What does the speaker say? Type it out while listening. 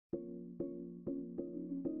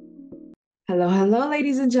Hello, hello,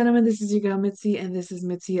 ladies and gentlemen. This is your girl Mitzi, and this is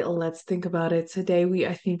Mitzi. Let's think about it. Today, we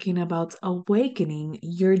are thinking about awakening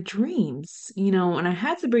your dreams. And I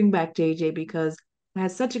had to bring back JJ because I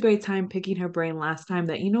had such a great time picking her brain last time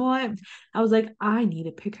that, you know what? I was like, I need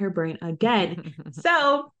to pick her brain again.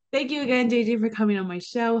 So, thank you again, JJ, for coming on my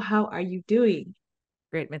show. How are you doing?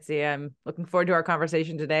 Great, Mitzi. I'm looking forward to our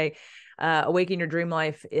conversation today. Awaken Your Dream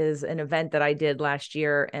Life is an event that I did last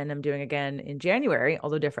year and I'm doing again in January,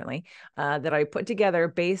 although differently, that I put together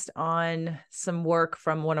based on some work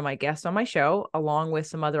from one of my guests on my show, along with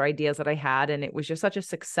some other ideas that I had. And it was just such a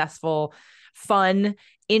successful, fun,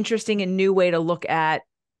 interesting, and new way to look at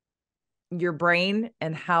your brain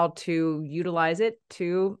and how to utilize it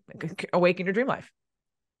to awaken your dream life.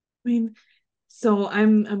 I mean, so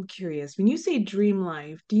I'm curious. When you say dream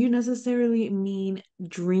life, do you necessarily mean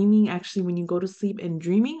dreaming actually when you go to sleep and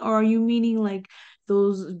dreaming, or are you meaning like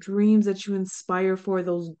those dreams that you inspire for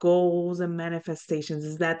those goals and manifestations?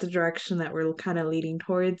 Is that the direction that we're kind of leading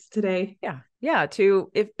towards today? Yeah. Yeah. To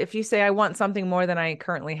if you say I want something more than I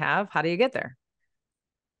currently have, how do you get there?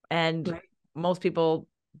 And Right. most people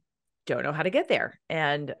don't know how to get there.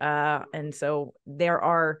 And so there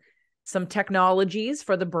are some technologies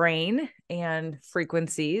for the brain and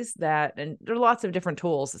frequencies that, and there are lots of different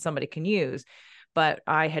tools that somebody can use. But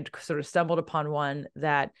I had sort of stumbled upon one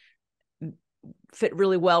that fit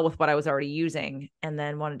really well with what I was already using, and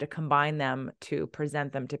then wanted to combine them to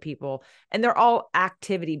present them to people. And they're all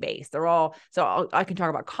activity based. They're all, I can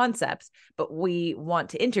talk about concepts, but we want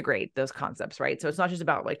to integrate those concepts, right? So it's not just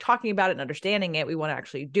about like talking about it and understanding it. We want to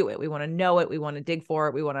actually do it. We want to know it. We want to dig for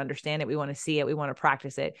it. We want to understand it. We want to see it. We want to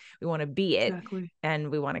practice it. We want to be it. Exactly.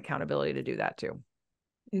 And we want accountability to do that too.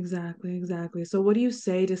 Exactly, exactly. So what do you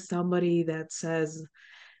say to somebody that says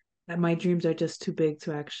that my dreams are just too big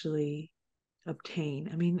to actually obtain?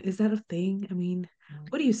 I mean, is that a thing? I mean,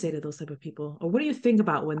 what do you say to those type of people? Or what do you think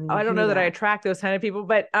about when you I don't hear know that I that? attract those kind of people,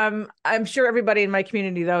 but I'm sure everybody in my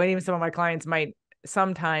community, though, and even some of my clients might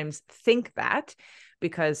sometimes think that,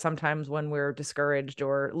 because sometimes when we're discouraged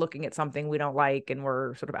or looking at something we don't like and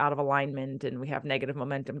we're sort of out of alignment and we have negative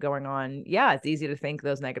momentum going on, yeah, it's easy to think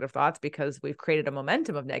those negative thoughts because we've created a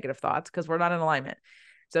momentum of negative thoughts because we're not in alignment.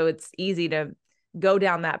 So it's easy to go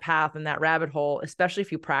down that path and that rabbit hole, especially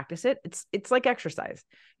if you practice it. It's like exercise.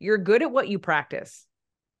 You're good at what you practice.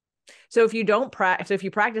 So if you don't practice, so if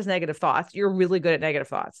you practice negative thoughts, you're really good at negative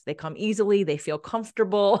thoughts. They come easily, they feel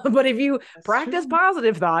comfortable. But if you That's practice true.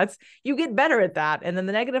 positive thoughts, you get better at that. And then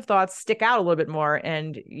the negative thoughts stick out a little bit more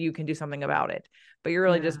and you can do something about it. But you're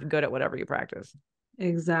really Yeah. just good at whatever you practice.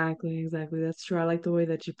 Exactly, exactly. That's true. I like the way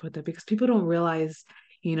that you put that because people don't realize,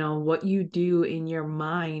 what you do in your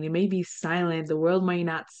mind. It may be silent. The world might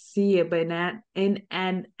not see it, but in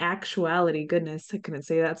an actuality, goodness, I couldn't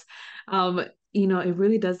say that. Um, it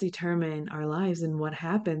really does determine our lives and what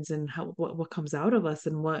happens and what comes out of us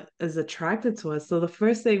and what is attracted to us. So the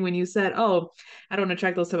first thing when you said, "Oh, I don't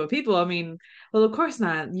attract those type of people," I mean, well, of course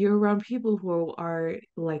not. You're around people who are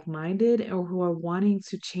like-minded or who are wanting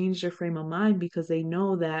to change their frame of mind because they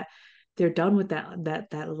know that they're done with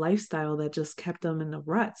that lifestyle that just kept them in the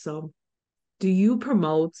rut. So, do you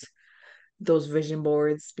promote those vision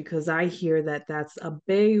boards? Because I hear that that's a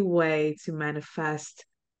big way to manifest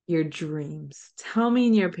your dreams. Tell me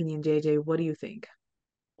in your opinion, JJ, what do you think?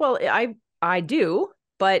 Well, I do,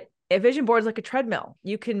 but a vision board is like a treadmill.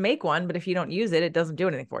 You can make one, but if you don't use it, it doesn't do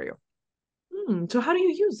anything for you. So how do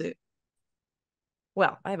you use it?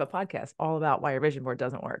 Well, I have a podcast all about why your vision board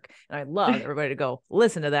doesn't work. And I'd love everybody to go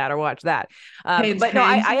listen to that or watch that. Hint, But no,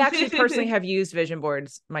 hint. I actually personally have used vision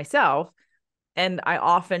boards myself. And I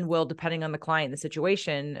often will, depending on the client, the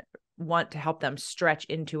situation, want to help them stretch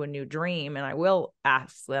into a new dream. And I will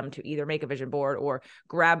ask them to either make a vision board or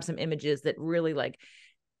grab some images that really like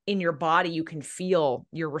in your body, you can feel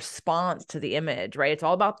your response to the image, right? It's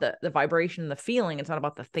all about the vibration and the feeling. It's not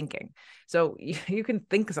about the thinking. So you can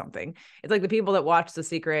think something. It's like the people that watched The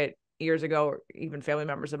Secret years ago, or even family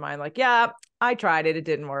members of mine, like, yeah, I tried it. It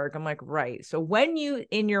didn't work. I'm like, right. So when you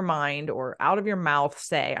in your mind or out of your mouth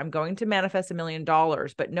say, I'm going to manifest $1 million,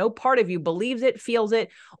 but no part of you believes it, feels it,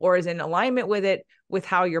 or is in alignment with it, with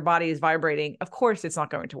how your body is vibrating, of course it's not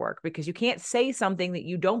going to work because you can't say something that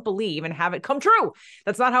you don't believe and have it come true.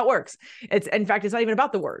 That's not how it works. It's, in fact, it's not even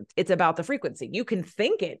about the words. It's about the frequency. You can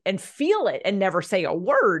think it and feel it and never say a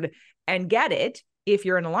word and get it if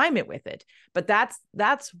you're in alignment with it. But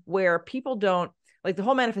that's where people don't, like, the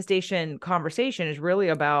whole manifestation conversation is really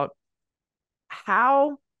about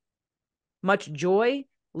how much joy,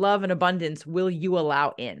 love, and abundance will you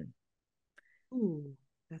allow in? Ooh,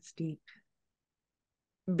 that's deep.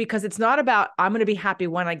 Because it's not about I'm going to be happy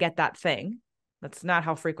when I get that thing. That's not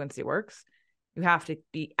how frequency works. You have to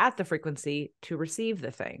be at the frequency to receive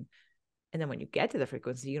the thing. And then when you get to the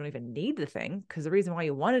frequency, you don't even need the thing, because the reason why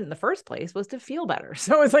you wanted it in the first place was to feel better.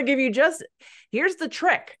 So it's like, if you just, here's the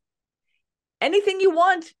trick. Anything you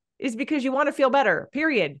want is because you want to feel better,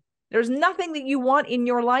 period. There's nothing that you want in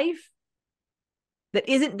your life that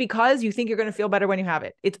isn't because you think you're going to feel better when you have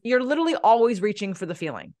it. You're literally always reaching for the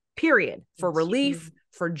feeling, period. For It's true. relief,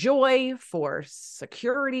 for joy, for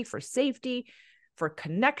security, for safety, for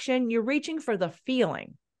connection. You're reaching for the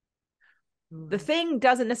feeling. The Right. thing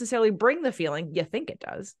doesn't necessarily bring the feeling. You think it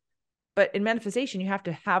does. But in manifestation, you have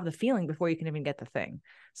to have the feeling before you can even get the thing.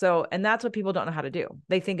 So, and that's what people don't know how to do.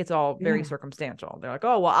 They think it's all very Yeah. circumstantial. They're like,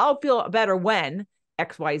 oh, well, I'll feel better when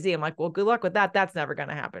XYZ. I'm like, well, good luck with that. That's never going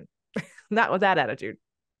to happen. Not with that attitude.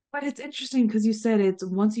 But it's interesting because you said it's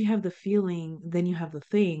once you have the feeling, then you have the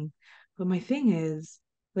thing. But my thing is,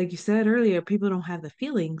 like you said earlier, people don't have the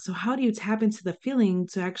feeling. So how do you tap into the feeling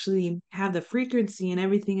to actually have the frequency and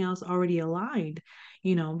everything else already aligned?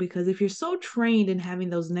 Because if you're so trained in having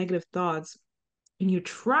those negative thoughts, and you're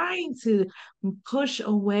trying to push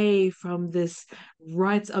away from this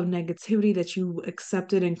rut of negativity that you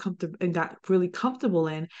accepted and and got really comfortable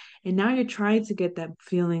in, and now you're trying to get that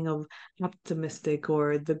feeling of optimistic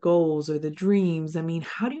or the goals or the dreams. I mean,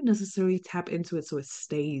 how do you necessarily tap into it so it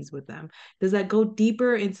stays with them? Does that go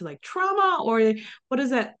deeper into like trauma, or what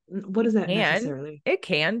is that And necessarily? it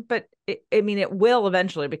can, but I mean, it will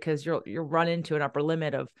eventually, because you'll run into an upper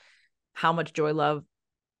limit of how much joy, love,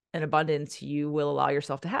 and abundance you will allow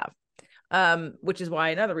yourself to have. Which is why,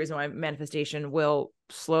 another reason why manifestation will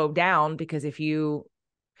slow down, because if you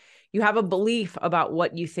have a belief about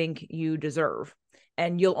what you think you deserve,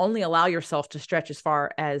 and you'll only allow yourself to stretch as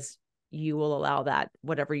far as you will allow that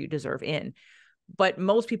whatever you deserve in. But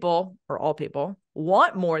most people, or all people,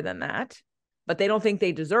 want more than that, but they don't think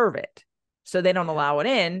they deserve it. So they don't Yeah. allow it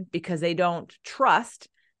in because they don't trust,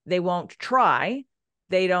 they won't try,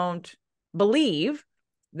 they don't believe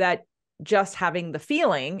that just having the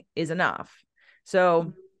feeling is enough.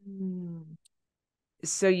 So Mm,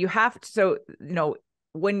 so you have to, so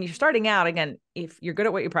when you're starting out, again, if you're good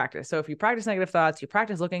at what you practice, so if you practice negative thoughts, you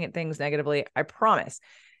practice looking at things negatively, I promise,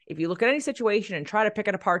 if you look at any situation and try to pick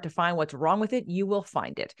it apart to find what's wrong with it, you will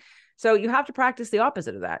find it. So you have to practice the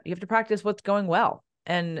opposite of that. You have to practice what's going well,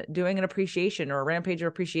 and doing an appreciation or a rampage of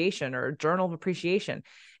appreciation or a journal of appreciation,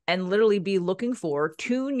 and literally be looking for,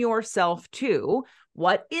 tune yourself to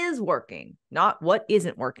what is working, not what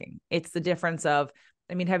isn't working. It's the difference of,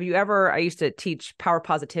 I mean, have you ever, I used to teach power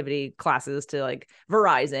positivity classes to like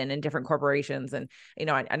Verizon and different corporations. And,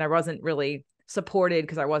 and I wasn't really supported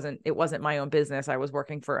because it wasn't my own business. I was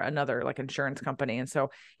working for another like insurance company. And so,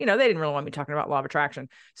 they didn't really want me talking about law of attraction.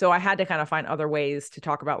 So I had to kind of find other ways to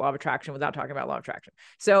talk about law of attraction without talking about law of attraction.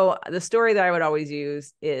 So the story that I would always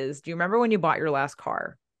use is, do you remember when you bought your last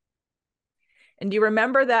car? And do you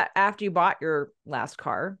remember that after you bought your last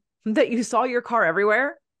car, that you saw your car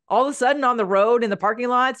everywhere? All of a sudden on the road, in the parking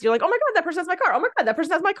lots, you're like, oh my God, that person has my car. Oh my God, that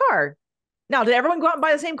person has my car. Now, did everyone go out and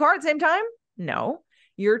buy the same car at the same time? No,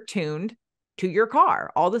 you're tuned to your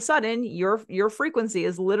car. All of a sudden, your frequency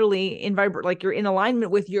is literally in like you're in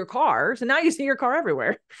alignment with your car. So now you see your car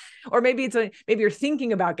everywhere. Or maybe maybe you're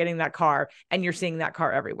thinking about getting that car and you're seeing that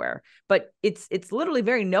car everywhere. But it's literally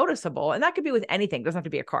very noticeable. And that could be with anything. It doesn't have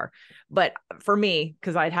to be a car. But for me,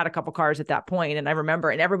 because I'd had a couple cars at that point, and I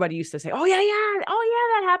remember, and everybody used to say, oh yeah, yeah,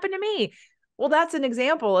 oh yeah, that happened to me. Well, that's an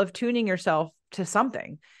example of tuning yourself to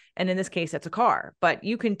something. And in this case, that's a car. But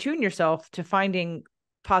you can tune yourself to finding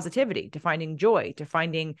positivity, to finding joy, to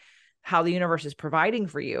finding how the universe is providing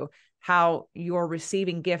for you, how you're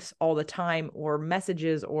receiving gifts all the time, or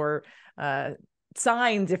messages, or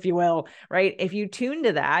signs, if you will, right? If you tune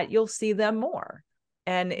to that, you'll see them more.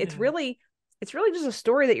 And yeah. it's really just a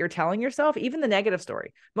story that you're telling yourself, even the negative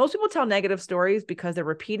story. Most people tell negative stories because they're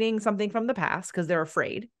repeating something from the past, because they're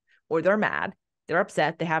afraid, or they're mad, they're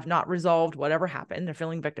upset, they have not resolved whatever happened, they're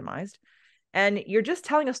feeling victimized. And you're just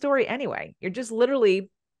telling a story anyway. You're just literally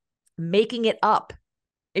making it up.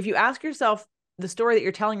 If you ask yourself, the story that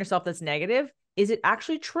you're telling yourself that's negative, is it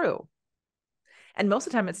actually true? And most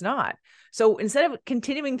of the time it's not. So instead of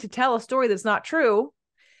continuing to tell a story that's not true,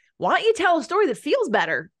 why don't you tell a story that feels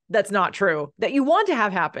better, that's not true, that you want to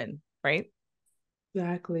have happen, right?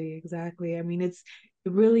 Exactly, exactly. I mean, it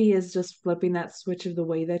really is just flipping that switch of the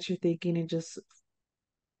way that you're thinking and just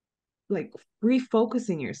like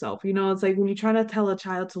refocusing yourself. It's like when you're trying to tell a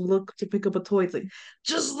child to look to pick up a toy, it's like,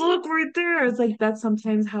 just look right there. It's like that's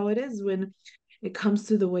sometimes how it is when it comes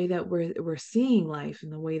to the way that we're seeing life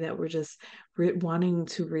and the way that we're just wanting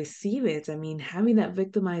to receive it. I mean, having that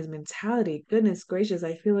victimized mentality, goodness gracious,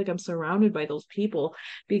 I feel like I'm surrounded by those people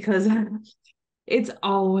because It's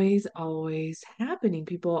always, always happening.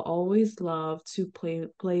 People always love to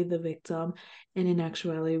play the victim. And in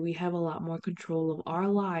actuality, we have a lot more control of our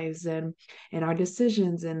lives and our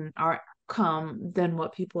decisions and our outcome than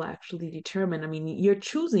what people actually determine. I mean, you're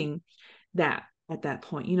choosing that at that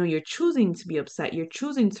point. You know, you're choosing to be upset, you're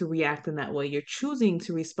choosing to react in that way, you're choosing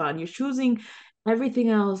to respond, you're choosing everything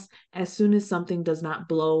else as soon as something does not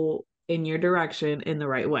blow in your direction in the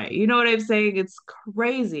right way. You know what I'm saying? It's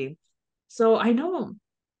crazy. So I know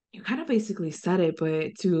you kind of basically said it,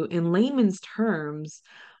 but to in layman's terms,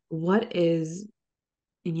 what is,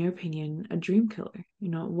 in your opinion, a dream killer? You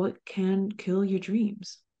know, what can kill your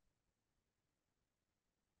dreams?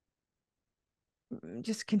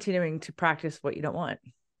 Just continuing to practice what you don't want.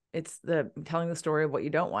 It's the telling the story of what you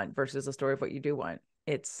don't want versus the story of what you do want.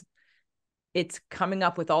 It's coming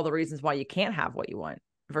up with all the reasons why you can't have what you want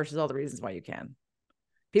versus all the reasons why you can.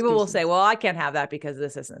 People will say, Excuses. well, I can't have that because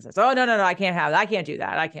this and this. Oh, no, I can't have that. I can't do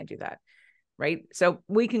that. I can't do that. Right. So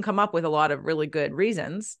we can come up with a lot of really good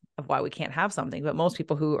reasons of why we can't have something, but most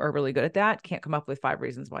people who are really good at that can't come up with 5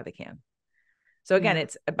 reasons why they can. So again, Yeah.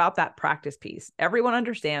 it's about that practice piece. Everyone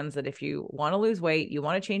understands that if you want to lose weight, you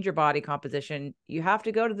want to change your body composition, you have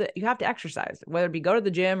to you have to exercise, whether it be go to the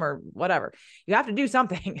gym or whatever. You have to do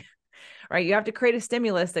something, right? You have to create a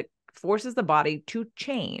stimulus that forces the body to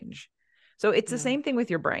change. So it's the Yeah. same thing with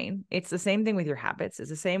your brain. It's the same thing with your habits. It's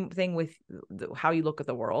the same thing with how you look at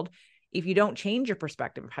the world. If you don't change your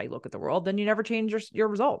perspective of how you look at the world, then you never change your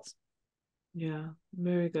results. Yeah,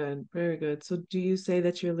 very good, very good. So do you say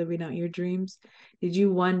that you're living out your dreams? Did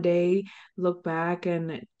you one day look back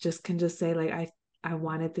and just say like I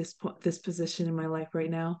wanted this position in my life right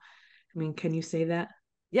now? I mean, can you say that?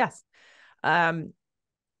 Yes. Um,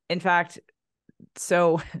 in fact,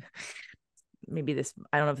 so maybe this,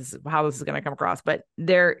 I don't know if this is how this is going to come across, but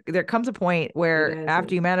there comes a point It where is.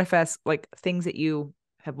 after you manifest like things that you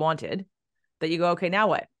have wanted, that you go, okay, now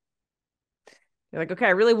what? You're like, okay,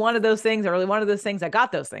 I really wanted those things. I really wanted those things. I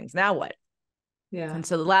got those things. Now what? Yeah. And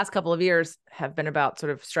so the last couple of years have been about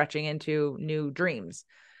sort of stretching into new dreams,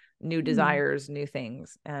 new Hmm. desires, new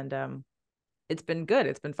things. And it's been good.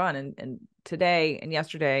 It's been fun. And today and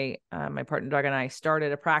yesterday, my partner Doug and I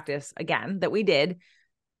started a practice again that we did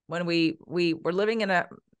when we were living in a,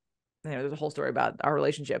 there's a whole story about our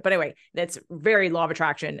relationship, but anyway, that's very law of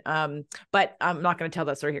attraction. But I'm not going to tell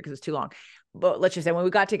that story here because it's too long. But let's just say when we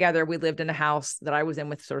got together, we lived in a house that I was in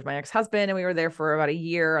with sort of my ex-husband, and we were there for about a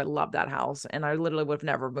year. I loved that house, and I literally would have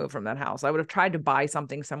never moved from that house. I would have tried to buy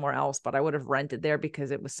something somewhere else, but I would have rented there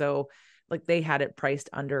because it was so, like, they had it priced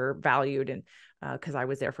undervalued, and because I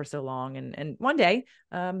was there for so long. And one day,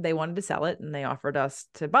 they wanted to sell it, and they offered us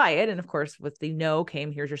to buy it. And of course, with the no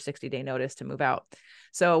came, here's your 60-day notice to move out.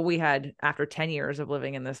 So we had, after 10 years of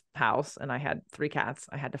living in this house, and I had 3 cats,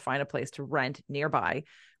 I had to find a place to rent nearby.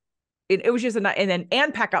 It was just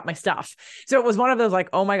and pack up my stuff. So it was one of those like,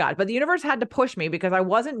 oh my God. But the universe had to push me because I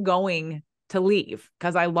wasn't going to leave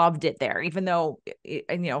because I loved it there, even though,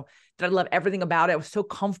 and that I love everything about it. I was so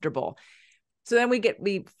comfortable. So then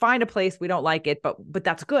we find a place, we don't like it, but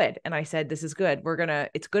that's good. And I said, this is good.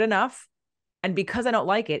 It's good enough. And because I don't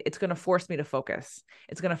like it, it's going to force me to focus.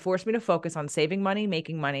 It's going to force me to focus on saving money,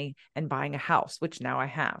 making money, and buying a house, which now I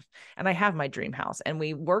have. And I have my dream house. And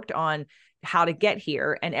we worked on how to get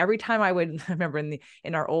here. And every time I would, I remember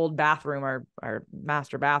in our old bathroom, our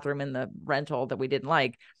master bathroom in the rental that we didn't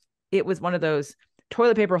like, it was one of those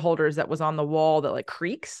toilet paper holders that was on the wall that like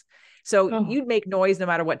creaks. So Oh, you'd make noise no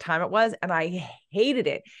matter what time it was. And I hated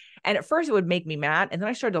it. And at first it would make me mad. And then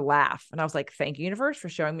I started to laugh. And I was like, thank you, universe, for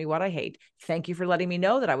showing me what I hate. Thank you for letting me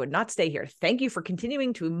know that I would not stay here. Thank you for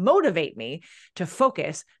continuing to motivate me to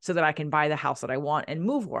focus so that I can buy the house that I want and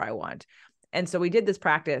move where I want. And so we did this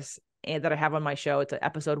practice that I have on my show. It's an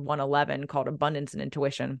episode 111 called Abundance and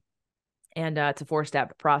Intuition. And it's a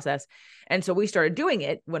 4-step process. And so we started doing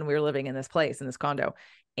it when we were living in this place, in this condo.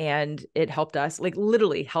 And it helped us, like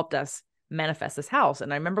literally helped us manifest this house.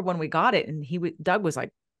 And I remember when we got it, and Doug was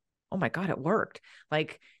like, oh my God, it worked.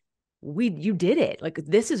 Like, you did it. Like,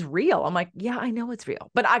 this is real. I'm like, yeah, I know it's real.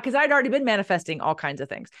 But because I'd already been manifesting all kinds of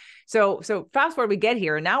things. So fast forward, we get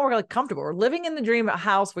here, and now we're like comfortable. We're living in the dream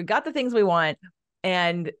house. We got the things we want.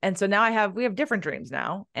 And so now we have different dreams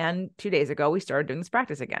now. And 2 days ago, we started doing this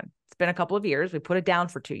practice again. It's been a couple of years. We put it down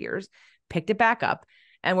for 2 years, picked it back up,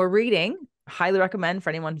 and we're reading. Highly recommend for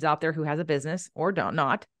anyone who's out there who has a business or don't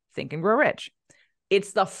not Think and Grow Rich.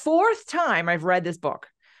 It's the 4th time I've read this book.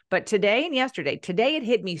 But today and yesterday, today it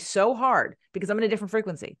hit me so hard because I'm in a different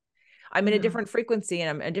frequency. I'm in a Yeah. different frequency and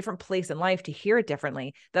I'm in a different place in life to hear it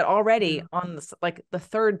differently. That already Yeah. on the, like the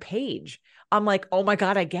third page, I'm like, oh my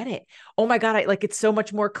God, I get it. Oh my God, I like it's so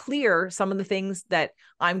much more clear some of the things that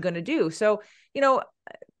I'm going to do. So, you know,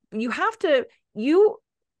 you have to, you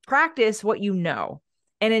practice what you know.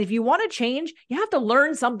 And if you want to change, you have to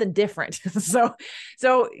learn something different. So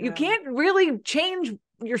you Yeah. can't really change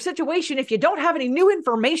your situation if you don't have any new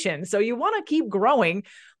information. So you want to keep growing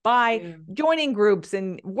by Yeah. joining groups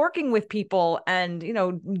and working with people and, you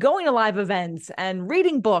know, going to live events and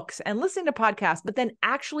reading books and listening to podcasts, but then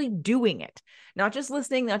actually doing it, not just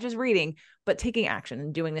listening, not just reading, but taking action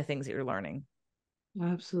and doing the things that you're learning.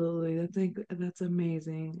 Absolutely. That's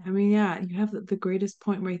amazing. I mean, yeah, you have the greatest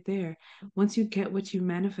point right there. Once you get what you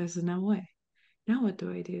manifested, now what? Now what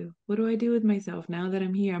do I do? What do I do with myself now that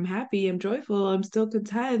I'm here? I'm happy, I'm joyful, I'm still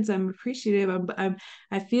content, I'm appreciative,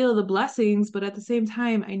 I feel the blessings, but at the same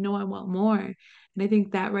time, I know I want more. And I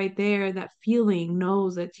think that right there, that feeling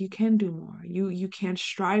knows that you can do more. You can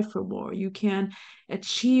strive for more. You can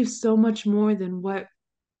achieve so much more than what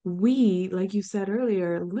we, like you said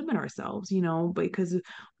earlier, limit ourselves, because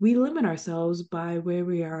we limit ourselves by where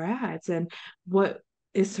we are at and what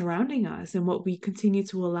is surrounding us and what we continue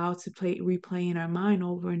to allow to replay in our mind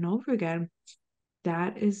over and over again.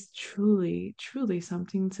 That is truly, truly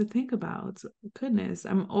something to think about. Goodness,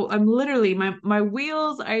 I'm literally my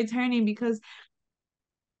wheels are turning because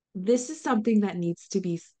this is something that needs to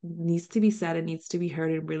be said and needs to be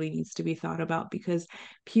heard and really needs to be thought about because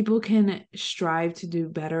people can strive to do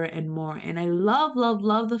better and more. And I love, love,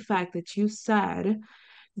 love the fact that you said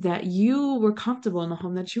that you were comfortable in the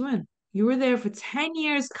home that you in. You were there for 10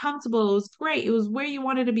 years comfortable. It was great. It was where you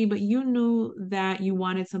wanted to be, but you knew that you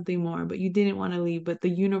wanted something more, but you didn't want to leave. But the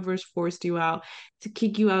universe forced you out to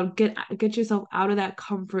kick you out, get yourself out of that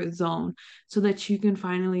comfort zone so that you can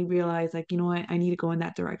finally realize, like, you know what, I need to go in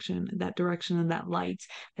that direction and that light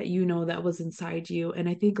that that was inside you. And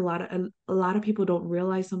I think a lot of people don't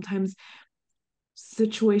realize sometimes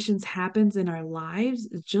situations happens in our lives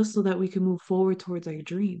just so that we can move forward towards our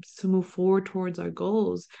dreams, to move forward towards our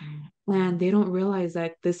goals. And they don't realize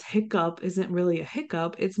that this hiccup isn't really a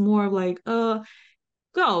hiccup. It's more of like, go,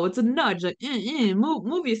 it's a nudge, like,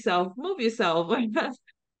 move yourself, move yourself. And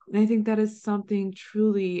I think that is something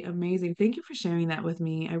truly amazing. Thank you for sharing that with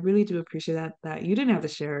me. I really do appreciate that you didn't have to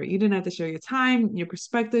share it. You didn't have to share your time, your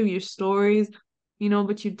perspective, your stories,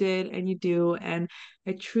 but you did and you do. And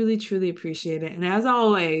I truly, truly appreciate it. And as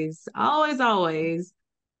always, always, always,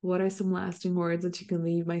 what are some lasting words that you can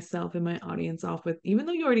leave myself and my audience off with, even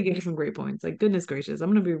though you already gave some great points? Like, goodness gracious, I'm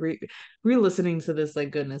gonna be re-listening to this,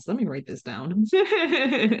 like, goodness, let me write this down.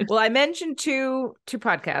 Well, I mentioned two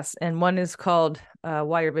podcasts, and one is called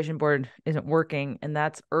 "Why Your Vision Board Isn't Working," and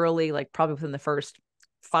that's early, like probably within the first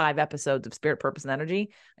 5 episodes of Spirit, Purpose, and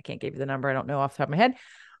Energy. I can't give you the number; I don't know off the top of my head.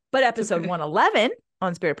 But It's episode okay. 111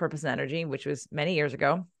 on Spirit, Purpose, and Energy, which was many years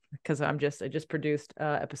ago, because I just produced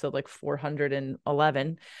episode like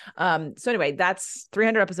 411. So anyway, that's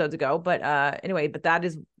 300 episodes ago. But anyway, but that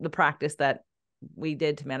is the practice that we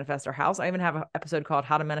did to manifest our house. I even have an episode called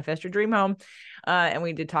How to Manifest Your Dream Home. And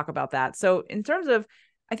we did talk about that. So in terms of,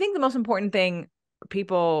 I think the most important thing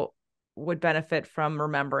people would benefit from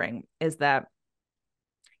remembering is that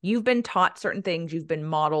you've been taught certain things, you've been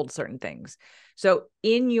modeled certain things. So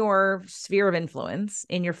in your sphere of influence,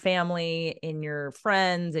 in your family, in your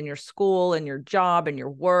friends, in your school, in your job, in your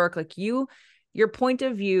work, like your point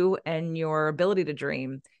of view and your ability to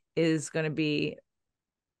dream is going to be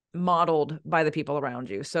modeled by the people around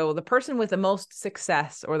you. So the person with the most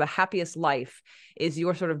success or the happiest life is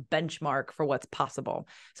your sort of benchmark for what's possible.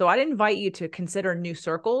 So I'd invite you to consider new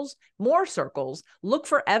circles, more circles, look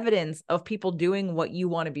for evidence of people doing what you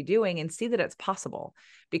want to be doing and see that it's possible.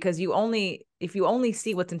 Because if you only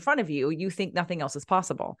see what's in front of you, you think nothing else is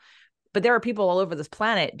possible. But there are people all over this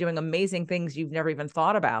planet doing amazing things you've never even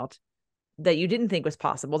thought about, that you didn't think was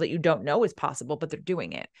possible, that you don't know is possible, but they're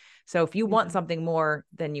doing it. So if you want Yeah. something more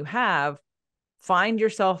than you have, find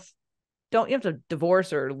yourself, don't you have to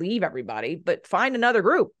divorce or leave everybody, but find another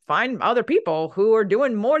group, find other people who are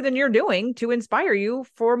doing more than you're doing to inspire you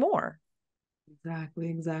for more. Exactly,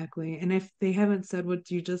 exactly. And if they haven't said what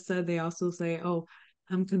you just said, they also say, "Oh,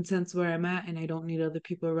 I'm content where I'm at and I don't need other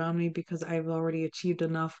people around me because I've already achieved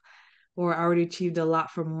enough or already achieved a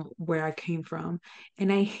lot from where I came from."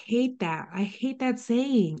 And I hate that. I hate that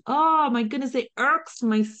saying. Oh my goodness, it irks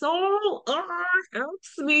my soul. Oh, it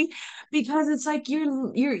irks me because it's like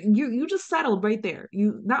you just settled right there.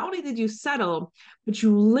 You not only did you settle, but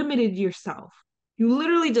you limited yourself. You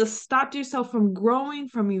literally just stopped yourself from growing,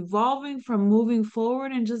 from evolving, from moving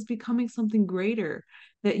forward and just becoming something greater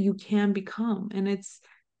that you can become. And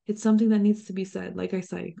It's something that needs to be said. Like I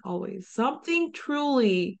say, always something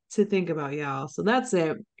truly to think about, y'all. So that's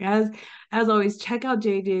it. As always, check out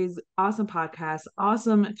JJ's awesome podcast,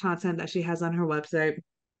 awesome content that she has on her website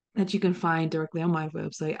that you can find directly on my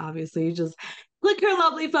website. Obviously, you just click her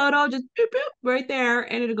lovely photo, just boop, boop, right there,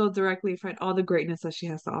 and it'll go directly find all the greatness that she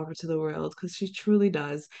has to offer to the world because she truly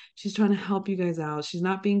does. She's trying to help you guys out. She's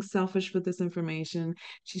not being selfish with this information.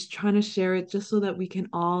 She's trying to share it just so that we can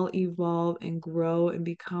all evolve and grow and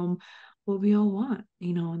become what we all want,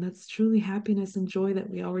 and that's truly happiness and joy that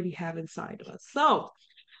we already have inside of us. So,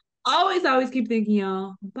 always, always keep thinking,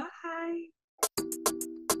 y'all. Bye.